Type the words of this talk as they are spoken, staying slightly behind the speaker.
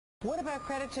What about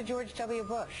credit to George W.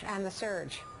 Bush and the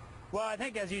surge? Well, I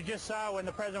think as you just saw when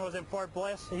the president was in Fort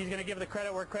Bliss, he's going to give the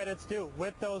credit where credit's due.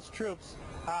 With those troops,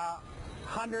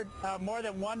 more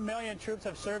than 1 million troops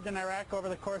have served in Iraq over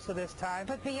the course of this time.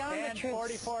 But beyond and the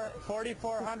troops,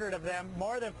 4,400 of them,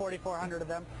 more than 4,400 of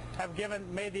them, have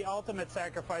made the ultimate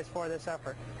sacrifice for this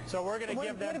effort. So we're going to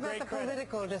give them great credit. What about the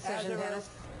political decision, Dennis?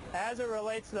 As it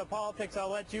relates to the politics,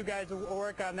 I'll let you guys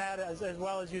work on that as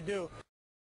well as you do.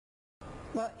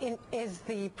 Well, is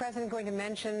the president going to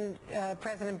mention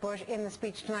President Bush in the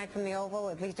speech tonight from the Oval,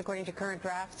 at least according to current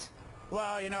drafts?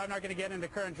 Well, you know, I'm not going to get into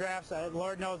current drafts.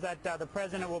 Lord knows that the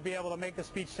president will be able to make the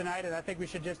speech tonight, and I think we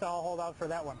should just all hold out for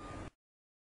that one.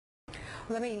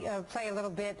 Let me play a little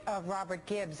bit of Robert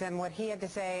Gibbs and what he had to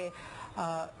say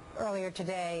earlier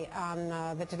today on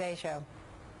the Today Show.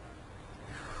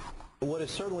 What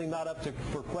is certainly not up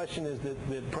for question is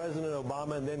that President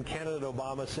Obama and then candidate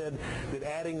Obama said that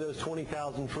adding those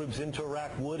 20,000 troops into Iraq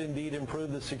would indeed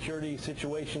improve the security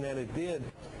situation, and it did.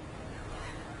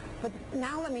 But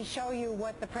now let me show you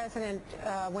what the president,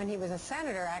 when he was a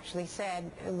senator, actually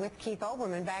said with Keith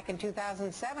Olbermann back in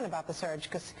 2007 about the surge,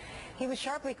 because he was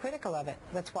sharply critical of it.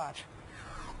 Let's watch.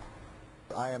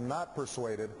 I am not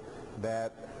persuaded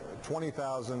that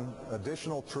 20,000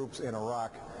 additional troops in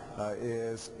Iraq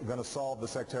is going to solve the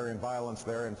sectarian violence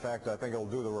there. In fact, I think it will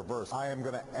do the reverse. I am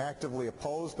going to actively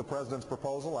oppose the president's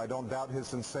proposal. I don't doubt his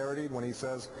sincerity when he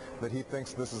says that he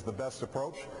thinks this is the best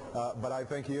approach, but I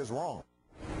think he is wrong.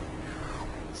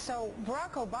 So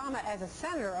Barack Obama, as a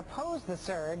senator, opposed the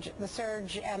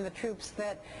surge and the troops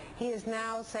that he is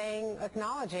now saying,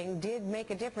 acknowledging, did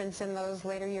make a difference in those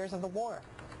later years of the war.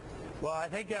 Well, I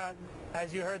think,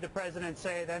 as you heard the president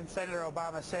say, then Senator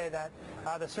Obama say that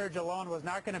the surge alone was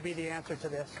not going to be the answer to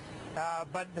this.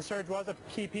 But the surge was a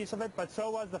key piece of it, but so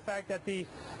was the fact that the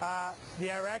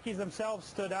Iraqis themselves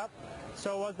stood up.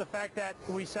 So was the fact that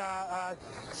we saw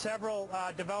several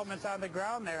developments on the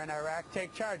ground there in Iraq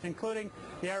take charge, including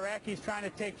the Iraqis trying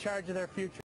to take charge of their future.